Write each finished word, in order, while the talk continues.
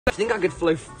I think I could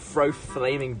throw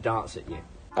flaming darts at you.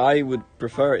 I would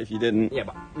prefer it if you didn't. Yeah,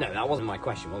 but no, that wasn't my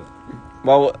question, was it?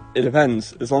 Well, it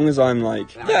depends. As long as I'm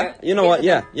like, yeah, you know what?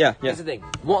 Yeah. Here's the thing.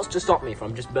 What's to stop me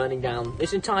from just burning down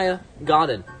this entire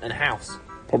garden and house?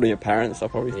 Probably your parents. I'll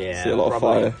probably see a lot of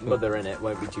probably fire. Mother in it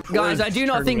won't be too. Guys, I do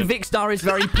not think Vicstar is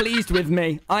very pleased with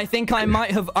me. I think I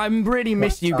might have. I'm really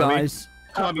missed you guys.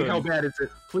 Tommy, how bad is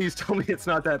it? Please tell me it's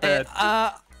not that bad.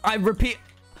 I repeat.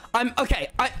 I'm okay.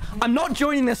 I'm not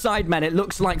joining the Sidemen. It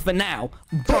looks like for now.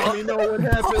 But You know what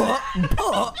happened.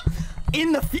 but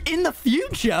in the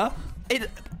future,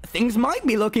 things might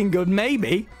be looking good.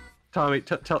 Maybe. Tommy,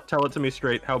 tell it to me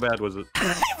straight. How bad was it?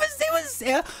 It was.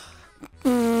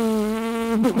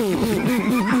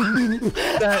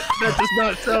 That does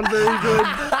not sound very good.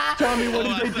 Tommy, what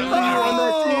did they do to you on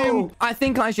that team? I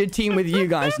think I should team with you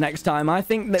guys next time. I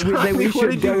think that we what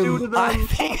should did go. you do to them?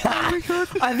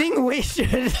 I think we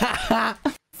should.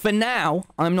 For now,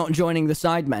 I'm not joining the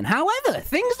Sidemen. However,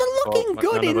 things are looking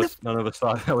good None of us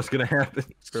thought that was going to happen.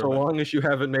 So long as you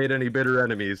haven't made any bitter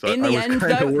enemies. In the end,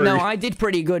 though, no, I did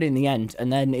pretty good in the end.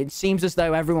 And then it seems as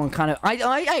though everyone kind of...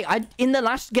 in the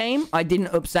last game, I didn't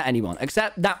upset anyone.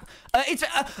 Except that...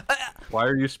 Why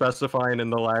are you specifying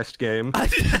in the last game?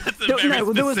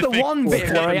 No, there was the one bit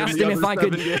where I asked him if I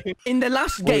could... In the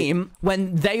last game,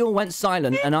 when they all went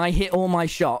silent and I hit all my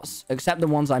shots, except the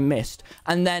ones I missed,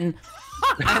 and then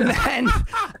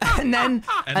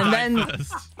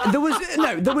there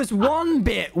was one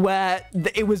bit where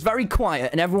it was very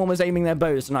quiet and everyone was aiming their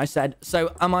bows and I said,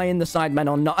 so am I in the Sidemen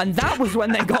or not? And that was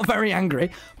when they got very angry.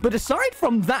 But aside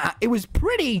from that, it was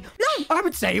pretty, no, I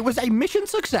would say it was a mission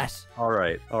success. All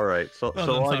right. So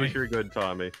long as you're good,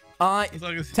 Tommy.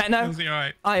 Techno,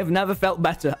 I have never felt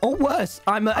better or worse.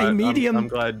 I'm a medium. I'm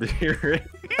glad to hear it.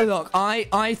 Look,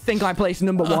 I think I placed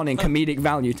 #1 in comedic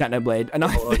value, Technoblade, and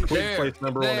I think placed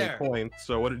 #1 in points.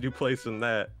 So what did you place in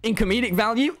that? In comedic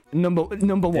value, number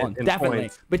one, in definitely.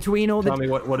 Points. Between all the. Tell me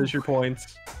what is your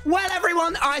points? Well,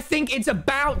 everyone, I think it's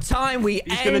about time we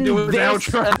He's end gonna do his this.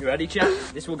 outro. You ready, chat?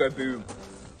 This will go boom.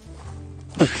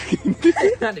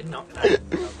 That did not.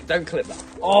 Don't clip that.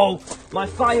 Oh, my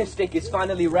fire stick is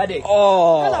finally ready.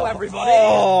 Oh. Hello, everybody.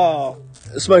 Oh.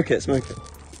 Smoke it.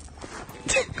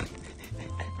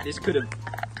 This could have.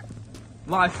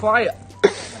 My fire.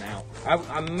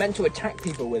 I'm meant to attack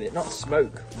people with it, not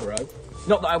smoke, bro.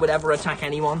 Not that I would ever attack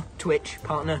anyone. Twitch,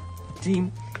 partner,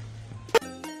 team.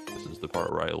 This is the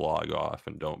part where I log off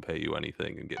and don't pay you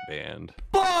anything and get banned.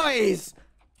 Boys!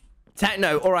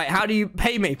 Techno, all right, how do you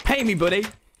pay me? Pay me, buddy.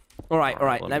 All right.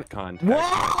 Let me contact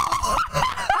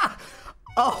What?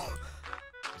 Oh.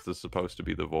 Is this supposed to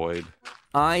be the void?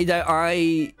 Why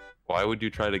would you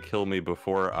try to kill me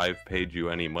before I've paid you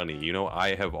any money? You know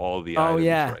I have all the items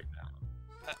right now.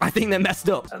 I think they're messed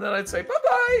up. And then I'd say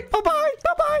bye-bye. Bye-bye.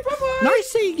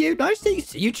 Nice seeing you. See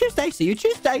you Tuesday.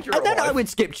 And then I would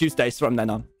skip Tuesdays from then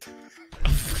on.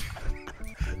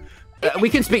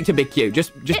 We can speak to Big Q.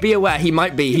 Just be aware he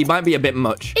might be a bit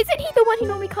much. Isn't he the one who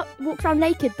normally walks around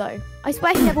naked though? I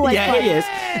swear he never wears clothes. He is.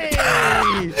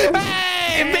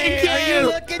 Hey, Big Q! Are you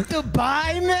looking to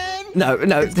buy, man? No.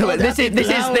 This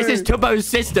is Tubbo's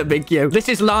sister, Big Q. This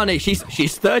is Lani.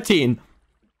 She's 13.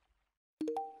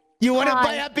 You want to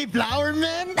buy Happy Flower,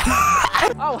 man?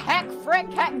 Oh heck, frick,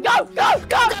 heck! Go!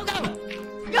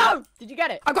 Did you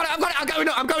get it? I've got it. I'm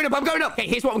going up. Okay,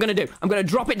 here's what I'm gonna do. I'm gonna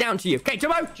drop it down to you. Okay,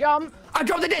 Tubbo. Jump. I've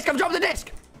dropped the disc.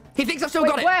 He thinks I've still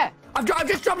got it. Where? I've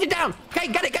just dropped it down. Okay,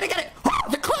 get it. Oh,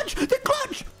 the clutch.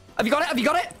 Have you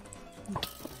got it?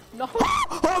 No.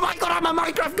 Oh my god, I'm a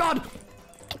Minecraft god.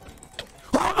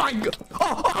 Oh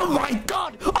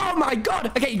my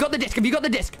god. Okay, you got the disc. Have you got the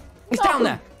disc? It's down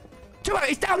there. Tubbo,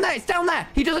 it's down there.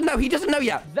 He doesn't know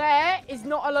yet. There is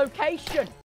not a location.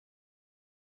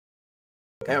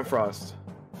 Amfrost.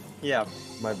 Yeah,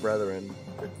 my brethren.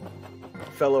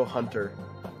 Fellow hunter.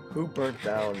 Who burnt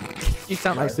down? You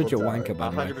sound like such a wanker,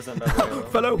 man. 100% better.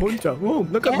 Fellow hunter. Whoa,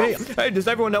 look at me. Hey, does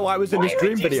everyone know I was in the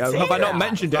stream video? Have I not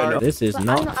mentioned it? This is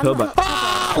not Tubbo.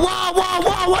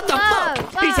 Whoa, what the fuck?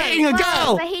 He's hitting a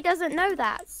girl. But he doesn't know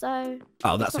that, so...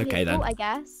 Oh, that's okay then. I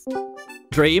guess.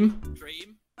 Dream?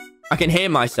 I can hear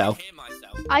myself.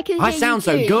 I can hear I sound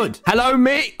you so too. good. Hello,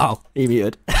 me. Oh, he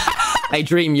muted. Hey,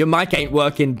 Dream, your mic ain't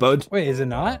working, bud. Wait, is it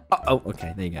not? Oh,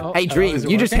 okay, there you go. Oh, hey, Dream, is it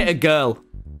you just working? hit a girl.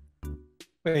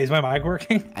 Wait, is my mic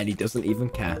working? And he doesn't even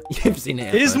care. You've seen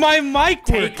it. Is my mic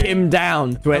working? Take him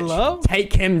down, Twitch. Hello?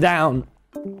 Take him down.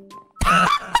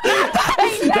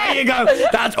 There you go.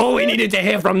 That's all we needed to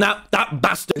hear from that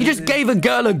bastard. You just gave a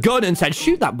girl a gun and said,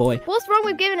 shoot that boy. What's wrong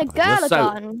with giving a girl a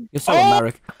gun? You're so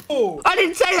American. I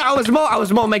didn't say that. I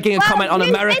was more making a comment on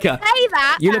America. Did say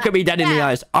that. You look at me dead in the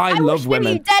eyes. I love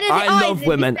women. I love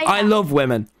women. I love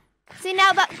women. See,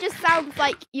 now that just sounds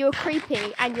like you're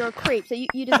creepy and you're a creep, so you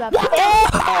deserve that. What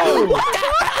the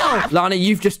hell? Lana,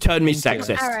 you've just turned me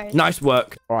sexist. Right. Nice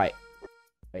work. All right.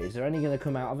 Wait, is there any going to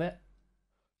come out of it?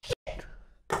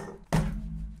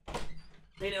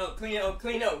 Clean it up, clean it up,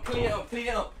 clean it up, clean it up, clean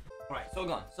it up. All right, so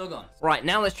gone, so gone. Right,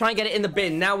 now let's try and get it in the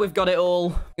bin. Now we've got it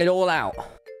all out.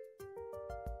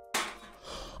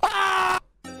 Ah!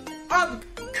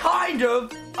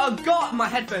 Oh, God, my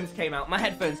headphones came out. My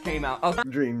headphones came out. Oh.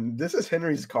 Dream, this is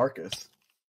Henry's carcass.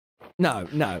 No.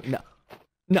 No.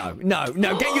 No.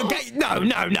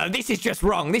 This is just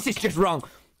wrong. This is just wrong.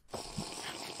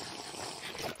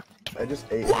 I just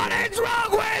ate. What is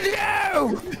wrong with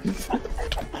you?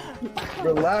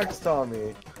 Relax,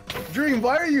 Tommy. Dream,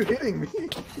 why are you hitting me?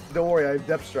 Don't worry, I have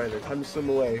Depth Strider. Time to swim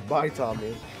away. Bye,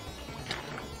 Tommy.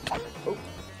 Oh,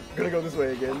 gonna go this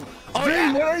way again. Oh, Dream,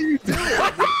 yeah. what are you doing?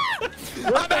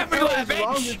 I'm everywhere,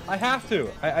 bitch. I have to.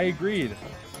 I agreed.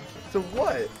 So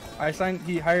what? I signed.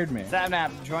 He hired me.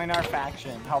 Sapnap, join our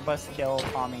faction. Help us kill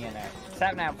tommyinnit.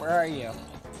 Sapnap, where are you?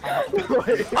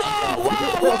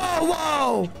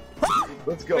 Whoa!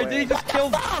 Let's go. Wait, did he just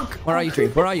kill? Where are you, Dream?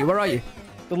 Where are you?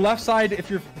 The left side. If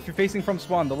you're facing from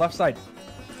spawn, the left side.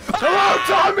 Hello,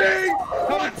 Tommy!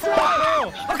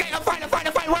 Okay, I'm fine.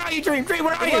 Where are you, Dream? Dream,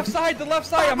 where are you? The left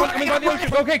side. I'm coming by the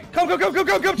ocean. Okay, come to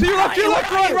your left,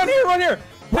 Run here.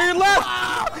 Where your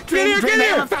left? Dream, they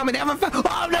haven't found me.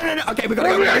 Oh, no. Okay, we gotta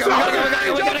go.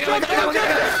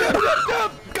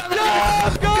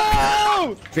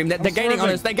 Dream, they're gaining on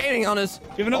us. They're gaining on us.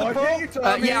 You have another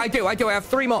pearl? Yeah, I do. I have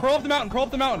 3 more. Crawl up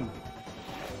the mountain.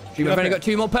 Dream, I've only got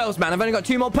 2 more pearls, man. I've only got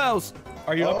 2 more pearls.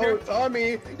 Are you up here?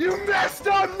 Tommy, you messed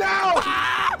up now!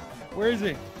 Where is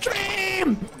he?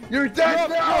 Dream! You're dead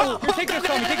now! Here, take this,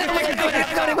 Tommy. Take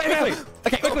this.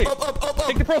 Okay, quickly. Up.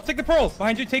 Take the pearls.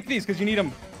 Behind you, take these, because you need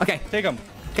them. Okay. Take them.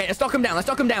 Okay, let's knock him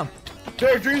down.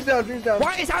 There, Dream's down.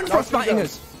 Why is Andros fighting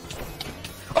us?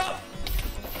 Oh!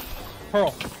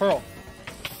 Pearl.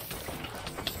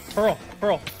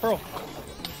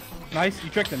 Nice, you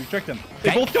tricked them.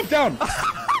 They both jumped down.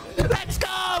 Let's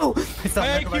go!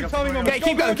 Hey, keep telling me. Okay,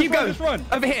 keep going. Just run.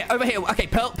 Over here. Okay,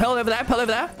 pearl over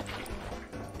there.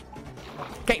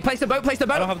 Okay, place the boat. I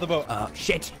don't have the boat.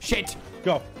 Shit.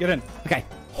 Go, get in. Okay.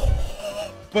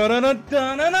 We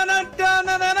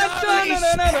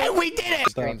did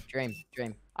it!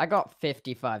 Dream. I got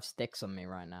 55 sticks on me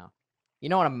right now. You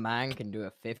know what a man can do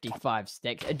with 55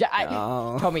 sticks?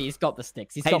 Tommy, he's got the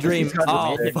sticks. He's got Dream.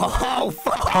 The Oh,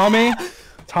 fuck.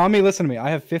 Tommy, listen to me. I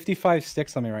have 55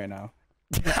 sticks on me right now.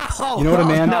 You know what a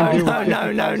man can do?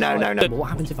 No. What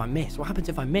happens if I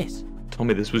miss?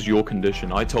 Tommy, this was your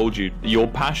condition. I told you, your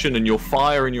passion and your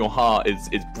fire in your heart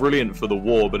is brilliant for the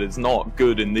war, but it's not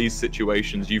good in these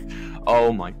situations.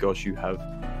 Oh my gosh, you've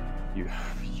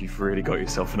really got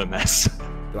yourself in a mess.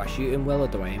 Do I shoot him, Will, or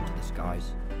do I aim to the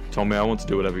skies? Tommy, I want you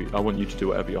to do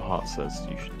whatever your heart says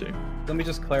you should do. Let me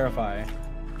just clarify.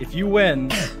 If you win,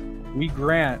 we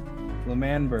grant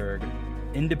L'Manberg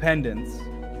independence.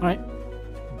 All right.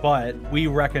 But we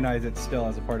recognize it still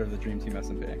as a part of the Dream Team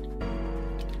SMP.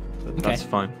 That's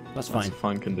fine. That's fine. That's a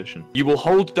fine condition. You will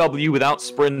hold W without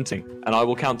sprinting, and I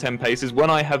will count 10 paces. When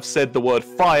I have said the word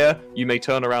fire, you may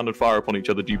turn around and fire upon each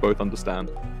other. Do you both understand?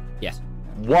 Yes.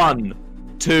 1,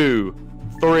 2,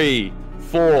 3,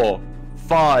 4,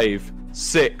 5,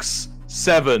 6,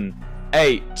 7,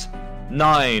 8,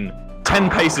 9, 10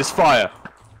 paces fire.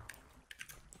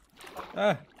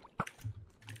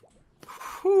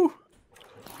 Whew.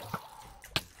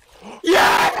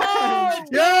 Yeah!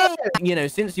 You know,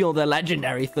 since you're the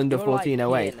legendary Thunder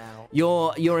 1408,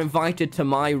 you're invited to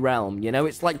my realm. You know,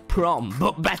 it's like prom,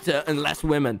 but better and less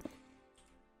women.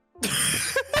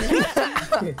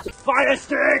 Fire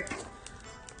stick!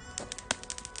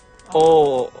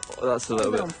 Oh, that's a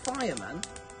little bit. On fire, man.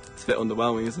 It's a bit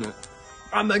underwhelming, isn't it?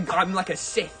 I'm like a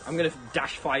Sith. I'm gonna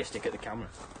dash fire stick at the camera.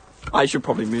 I should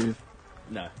probably move.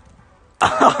 No.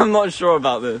 I'm not sure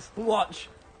about this. Watch.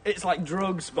 It's like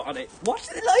drugs, but on it. Watch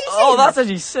the laser. Oh, that's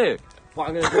actually sick. Well,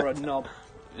 I'm gonna draw a knob.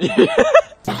 You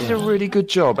did a really good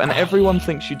job, and everyone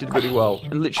thinks you did really well.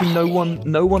 And literally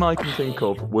no one I can think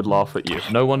of would laugh at you.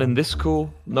 No one in this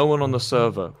call, no one on the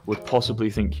server would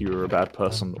possibly think you were a bad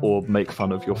person or make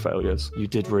fun of your failures. You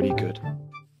did really good.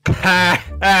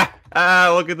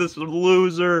 Look at this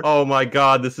loser. Oh my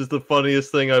god, this is the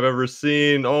funniest thing I've ever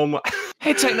seen. Oh my...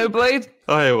 Hey, Technoblade.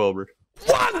 Oh, hey, Wilbur.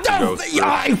 What the?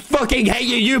 I fucking hate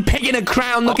you, you pig in a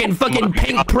crown looking fucking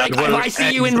pink prick. If I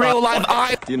see you in real life,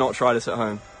 Do not try this at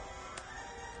home.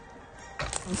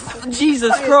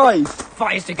 Jesus Christ!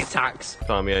 Fire stick attacks.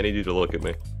 Tommy, I need you to look at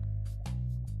me.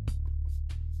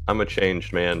 I'm a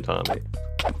changed man, Tommy.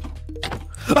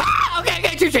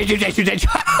 Okay, change.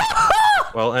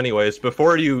 Well, anyways,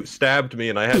 before you stabbed me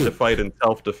and I had to fight in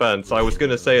self-defense, I was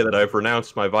gonna say that I've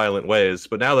renounced my violent ways,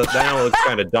 but now it's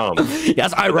kind of dumb.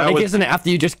 That's ironic, isn't it? After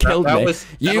you just killed me,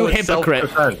 you hypocrite.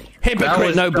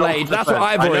 Hypocrite, no blade. That's what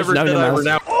I've always known him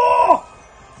as.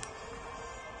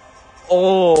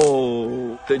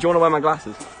 Oh! Do you want to wear my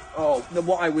glasses? Oh,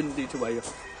 what I wouldn't do to wear you.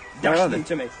 Dash them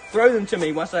to me. Throw them to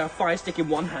me whilst I have fire stick in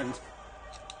one hand.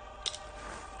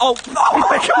 Oh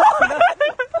my god!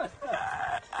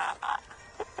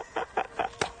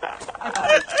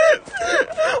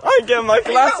 I get my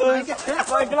glasses!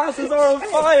 My glasses are on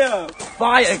fire!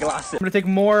 Fire glasses! I'm gonna take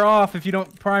more off if you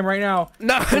don't prime right now.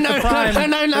 No. I'm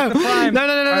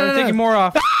taking more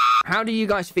off. How do you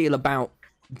guys feel about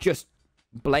just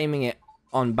blaming it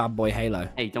on Bad Boy Halo?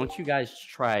 Hey, don't you guys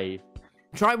try...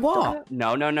 Try what?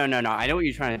 No. I know what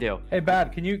you're trying to do. Hey,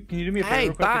 Bad, can you do me a favor? Hey,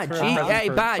 real quick? Bad,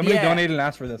 Bad, Somebody yeah. donated and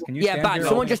asked for this. Can you stand Bad, here?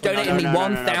 someone just donated me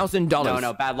 $1,000.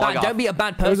 No, Bad, log off. Don't be a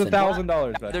bad It was person.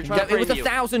 $1,000, Bad. They're trying to It was frame you.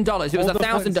 $1,000. It was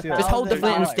 $1,000. Just hold the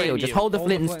flint and steel. Just hold the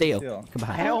flint and steel. Come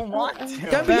I on. don't want to.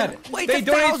 Don't be. Bad. Wait, They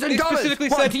donated. $1,000. Specifically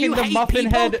What, said, do you "Can the hate muffin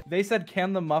people? head?" They said,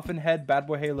 "Can the muffin head Bad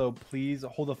Boy Halo please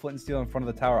hold the flint and steel in front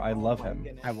of the tower? I love him."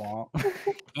 I won't. But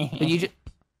you just.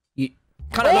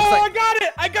 Kind of Oh, looks like. I got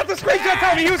it! I got the screenshot,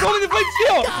 Tommy. He was holding the flint and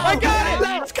steel. I got it.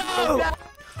 Let's go!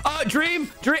 Dream.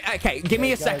 Okay, give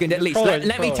me a second at least.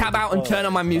 Let me tab out and turn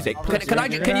on my music.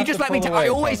 Can you just let me? I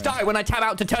always die when I tab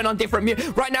out to turn on different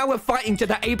music. Right now we're fighting to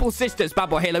the Able Sisters, Bad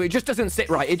Boy Halo. It just doesn't sit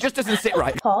right. It just doesn't sit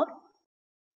right. Pog?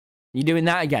 You doing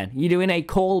that again? You doing a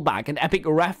callback, an epic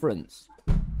reference?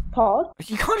 Pog?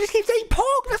 You can't just keep saying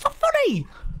Pog. That's not funny.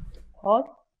 Pog?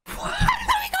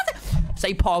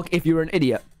 Say Pog if you're an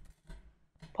idiot.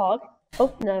 Pog?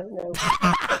 Oh, no.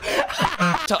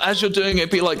 So as you're doing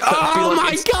it, be like, Oh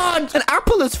my god! An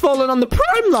apple has fallen on the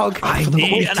prime log. I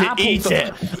need to eat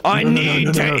it. I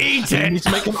need to eat You it. need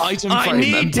to make an item I frame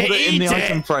need and to put it in the eat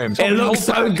item it. frame. It looks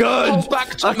so good.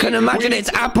 I can imagine its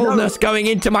appleness going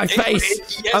into my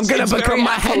face. I'm gonna become,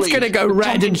 my head's gonna go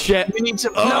red and shit.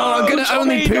 No, I'm gonna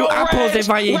only poo apples if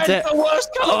I eat it.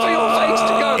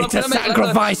 Oh, it's a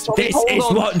sacrifice. This is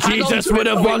what Jesus would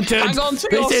have wanted.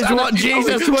 This is what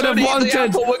Jesus would have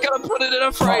wanted. We're gonna put it in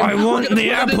a frame. I want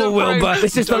the apple, Wilbur.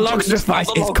 This is the log sacrifice.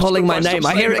 It's calling my name.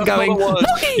 I hear it going. Loggy,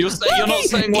 You're not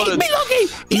saying words. Eat me,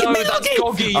 Loggy. Eat No, me, that's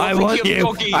Loggy. Goggy. I want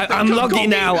you. I'm Loggy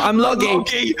now. I'm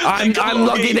Loggy. I'm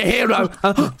Loggy the hero.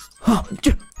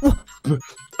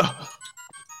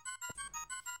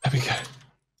 There we go.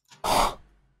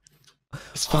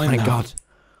 It's fine Oh my now. god.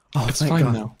 Oh, It's thank fine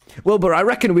God. now. Wilbur, I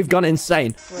reckon we've gone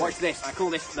insane. Watch this. I call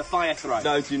this the fire throw.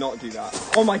 No, do not do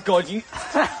that. Oh my god, you.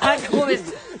 I call this.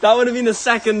 That would have been the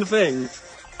second thing.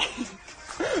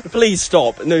 Please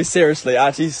stop. No, seriously,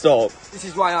 actually stop. This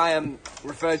is why I am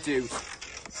referred to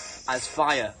as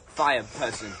fire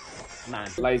person. Man.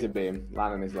 Laser beam.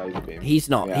 Lannon is laser beam. He's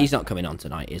not. Yeah. He's not coming on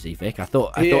tonight, is he, Vic? I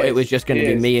thought He it is. was just going to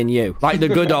He be is. me and you, like the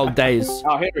good old days.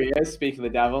 Oh, here he is. Speak of the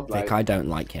devil. Vic, I don't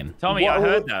like him. Tommy, I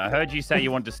heard that. I heard you say you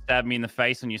wanted to stab me in the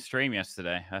face on your stream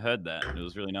yesterday. I heard that. It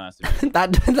was really nice of you.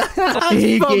 That's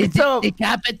fucked up.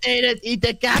 Decapitated. He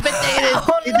decapitated.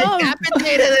 Oh, He no.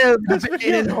 decapitated him.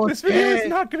 This video is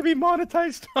not going to be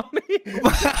monetized, Tommy.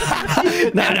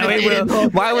 No, it will.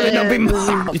 Why will it not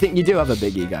be? You think you do have a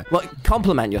big ego? Well,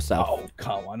 compliment yourself. Oh,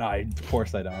 come on. Of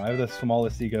course I don't. I have the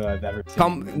smallest ego I've ever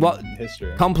seen in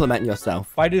history. Compliment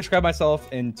yourself. If I describe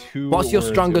myself in two What's your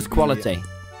words, strongest it would be quality?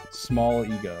 Small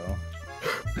ego.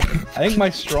 I think my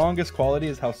strongest quality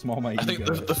is how small my ego I think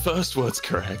is. the first word's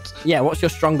correct. Yeah, what's your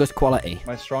strongest quality?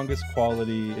 My strongest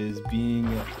quality is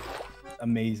being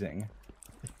amazing.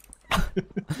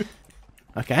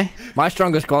 Okay. My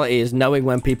strongest quality is knowing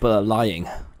when people are lying.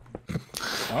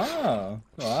 Oh.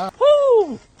 Wow.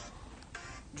 Woo!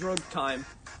 Drug time.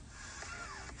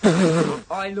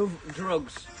 I love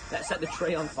drugs. Let's set the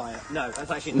tree on fire. No, that's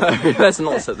actually No, let's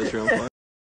not set the tree on fire.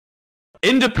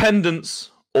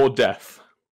 Independence or death.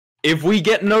 If we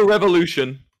get no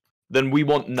revolution, then we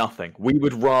want nothing. We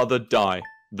would rather die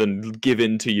than give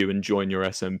in to you and join your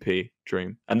SMP.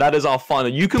 Dream. And that is our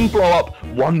final. You can blow up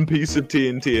one piece of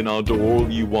TNT in our door all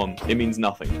you want. It means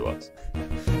nothing to us.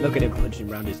 Look at him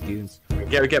punching around his goons.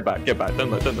 Get back.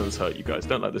 Don't let this hurt you guys.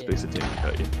 Don't let this piece of TNT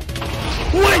hurt you.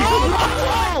 Wait!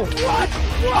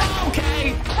 What?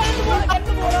 Okay.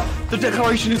 The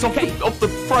decoration is off the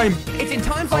frame. It's in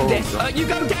times like this, you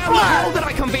go down the hole that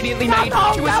I conveniently made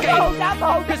to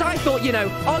escape. Because I thought, you know,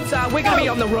 odds are we're going to be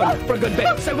on the run for a good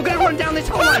bit. So we're going to run down this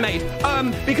hole I made.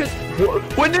 Because...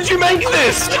 When did you make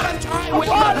this? I'm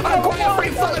quite free.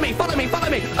 Follow me.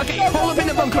 Okay, hole up in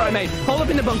the bunker I made. Hole up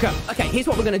in the bunker. Okay, here's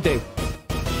what we're going to do.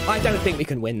 I don't think we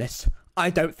can win this. I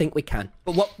don't think we can.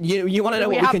 But what you want to know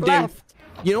what we can do?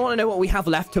 You don't want to know what we have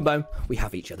left, Turbo? We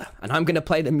have each other. And I'm going to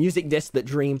play the music disc that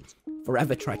Dream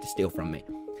forever tried to steal from me.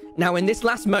 Now, in this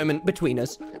last moment between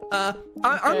us, I'm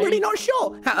really not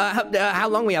sure how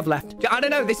long we have left. I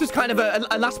don't know. This was kind of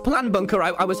a last plan bunker.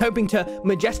 I was hoping to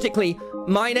majestically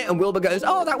mine it, and Wilbur goes,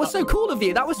 "Oh, that was so cool of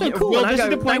you. That was so cool." Will, and this I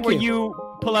go, is the point "Thank where you." you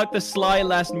pull out the sly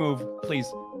last move,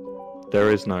 please.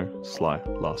 There is no sly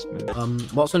last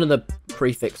move. What's another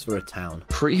prefix for a town?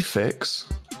 Prefix?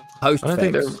 Postfix. I don't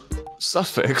think there's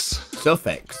suffix.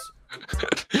 Suffix.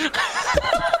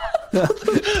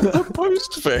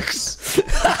 Postfix.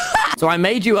 So I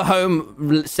made you a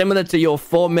home similar to your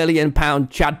 £4 million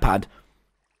Chad pad.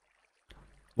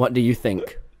 What do you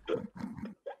think?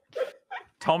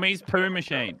 Tommy's poo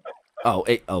machine.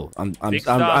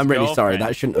 I'm really sorry.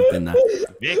 That shouldn't have been there.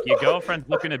 Vic, your girlfriend's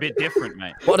looking a bit different,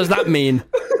 mate. What does that mean?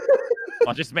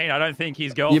 I just mean I don't think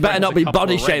his girlfriend. You better not be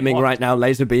body shaming right now,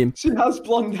 Laserbeam. She has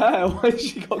blonde hair. Why has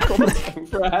she got comments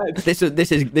for her head? This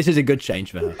is a good change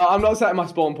for her. I'm not setting my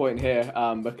spawn point here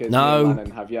because me and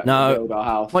Lannon have yet to build our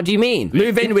house. What do you mean?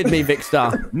 Move in with me,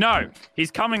 Vicstar. No,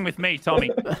 he's coming with me, Tommy.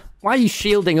 Why are you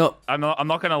shielding up? I'm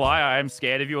not gonna lie. I am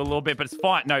scared of you a little bit, but it's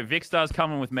fine. No, Vicstar's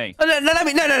coming with me. No.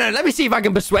 Let me see if I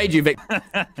can persuade you, Vic.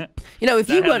 You know, if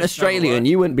you weren't Australian,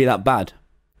 you wouldn't be that bad.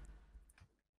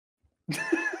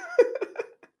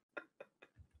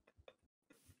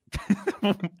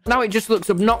 Now it just looks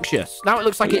obnoxious. Now it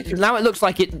looks like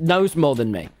it knows more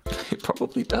than me. It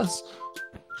probably does.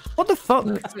 What the fuck?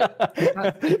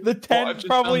 The tent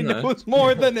probably knows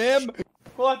more than him.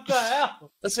 What the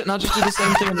hell? That's it. Now just do the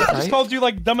same thing. I just called you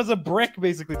like dumb as a brick,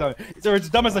 basically. Or it's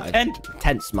dumb as a tent.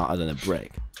 Tent's smarter than a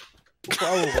brick.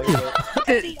 Probably.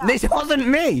 This wasn't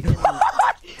me.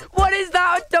 What is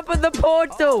that on top of the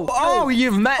portal? Oh,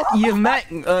 you've met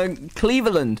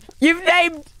Cleveland. You've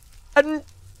named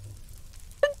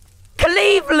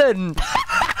Cleveland.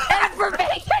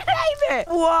 Everybody can name it.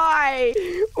 Why?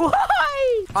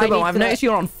 Turbo, I've noticed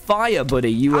you're on fire,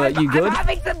 buddy. You good? I'm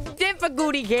having some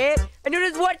difficulty here, and you're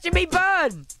just watching me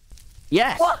burn.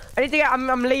 Yes. What? I need to get.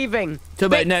 I'm leaving.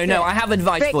 Turbo, no. I have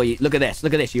advice for you. Look at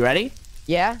this. You ready?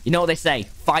 Yeah. You know what they say?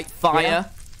 Fight fire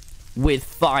with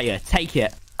fire. Take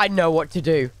it. I know what to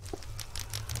do.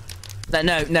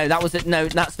 No, that was it. No,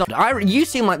 that's not. You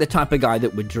seem like the type of guy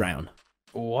that would drown.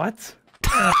 What?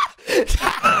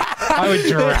 I would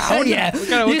drown? Yeah.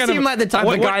 You seem like the type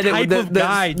of guy that would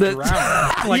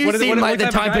drown. You seem like the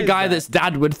type of guy that's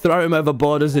dad would throw him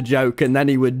overboard as a joke and then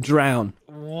he would drown.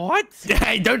 What?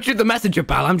 Hey, don't shoot the messenger,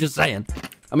 pal. I'm just saying.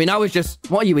 I mean, I was just...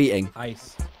 What are you eating?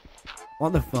 Ice.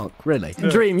 What the fuck? Really?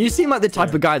 Dream, you seem like the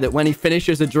type of guy that when he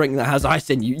finishes a drink that has ice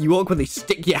in, you awkwardly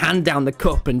stick your hand down the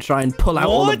cup and try and pull out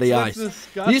all of the ice.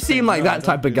 You seem like that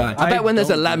type of guy. I bet when there's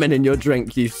a lemon in your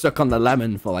drink, you suck on the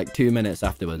lemon for like 2 minutes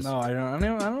afterwards. No, I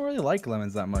don't really like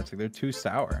lemons that much. Like, they're too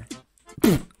sour.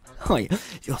 Oh,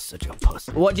 you're such a puss.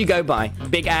 What do you go by?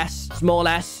 Big S, small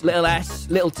s,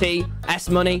 little t, S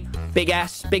money, big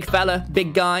S, big fella,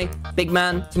 big guy, big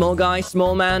man, small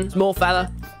man, small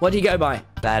fella. What do you go by?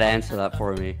 Bad answer that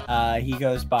for me. He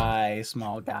goes by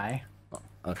small guy.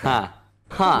 Okay.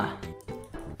 Huh.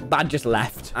 Bad just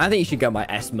left. I think you should go by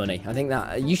S money. I think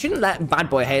that you shouldn't let Bad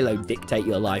Boy Halo dictate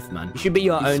your life, man. You should be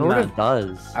your own man. Sort of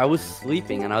does. I was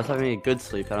sleeping and I was having a good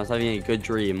sleep and I was having a good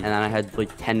dream and then I had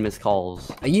like 10 missed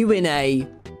calls. Are you in a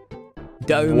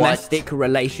domestic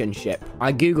relationship?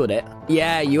 I googled it.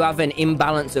 Yeah, you have an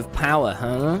imbalance of power,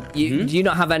 huh? Do you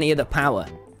not have any other power?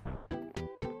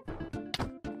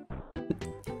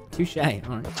 Touche. All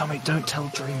right. Tommy, don't tell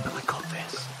Dream, but I got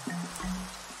this.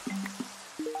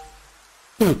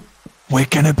 We're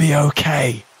gonna be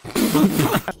okay.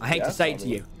 I hate to say it to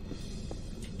you.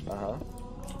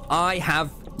 I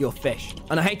have your fish.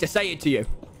 And I hate to say it to you.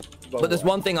 But there's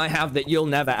one thing I have that you'll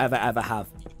never, ever, ever have.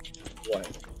 What?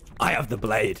 I have the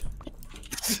blade.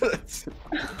 Yes!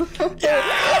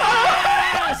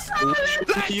 Let's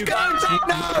go,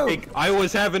 Techno! I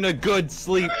was having a good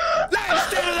sleep.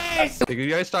 Like, you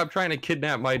guys stop trying to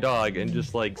kidnap my dog and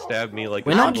just like stab me like.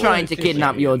 We're not trying to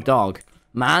kidnap your dog,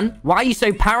 man. Why are you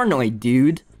so paranoid,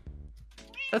 dude?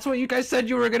 That's what you guys said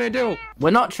you were gonna do. We're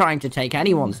not trying to take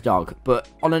anyone's dog, but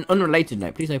on an unrelated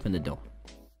note, please open the door.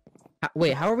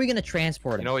 Wait, how are we gonna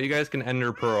transport him? You know what? You guys can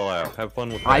ender pearl out. Have fun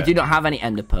with that. I do not have any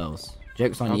ender pearls.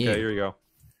 Joke's on you. Okay, here you go.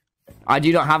 I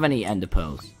do not have any ender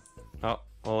pearls. Oh,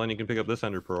 well then you can pick up this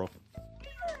ender pearl.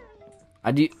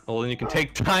 I do. Well then you can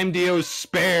take Time Dio's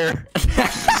spare.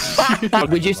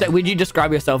 Would you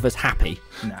describe yourself as happy?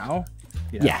 Now?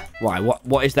 Yeah. Why?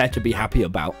 What is there to be happy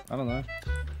about? I don't know.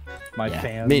 My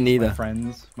fans, me neither. my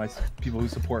friends, my people who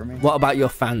support me. What about your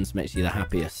fans makes you the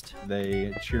happiest?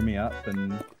 They cheer me up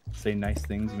and say nice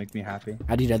things, make me happy.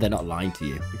 How do you know they're not lying to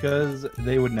you? Because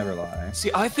they would never lie. See,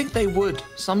 I think they would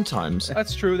sometimes.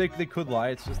 That's true. They could lie.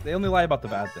 It's just they only lie about the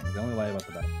bad things. They only lie about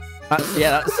the bad.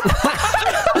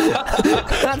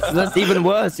 That's even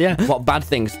worse. Yeah. What bad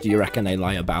things do you reckon they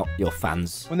lie about your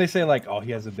fans? When they say like, "Oh,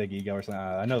 he has a big ego" or something,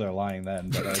 I know they're lying then.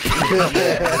 But,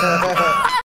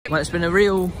 Well, it's been a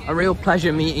real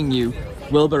pleasure meeting you,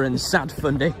 Wilbur and Sad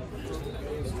Fundy.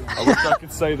 I wish I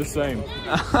could say the same.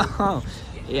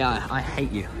 Yeah, I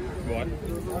hate you. Why?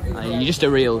 You're just a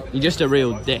real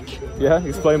dick. Yeah,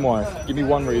 explain why. Give me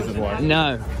one reason why.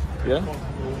 No. Yeah?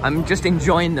 I'm just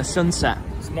enjoying the sunset.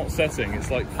 It's not setting, it's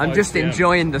like 5 I'm just PM.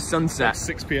 enjoying the sunset. It's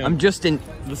like 6 PM. I'm just in.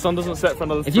 The sun doesn't set for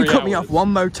another 3 If hours. you cut me off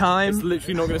one more time. It's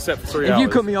literally not going to set for 3 hours. If you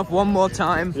cut me off one more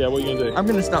time. Yeah, what are you going to do? I'm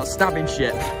going to start stabbing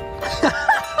shit.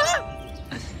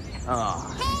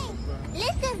 Oh.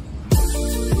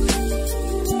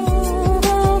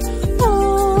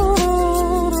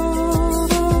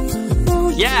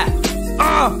 Yeah!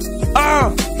 Oh!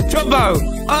 Oh! Jumbo!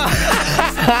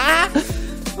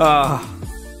 Oh!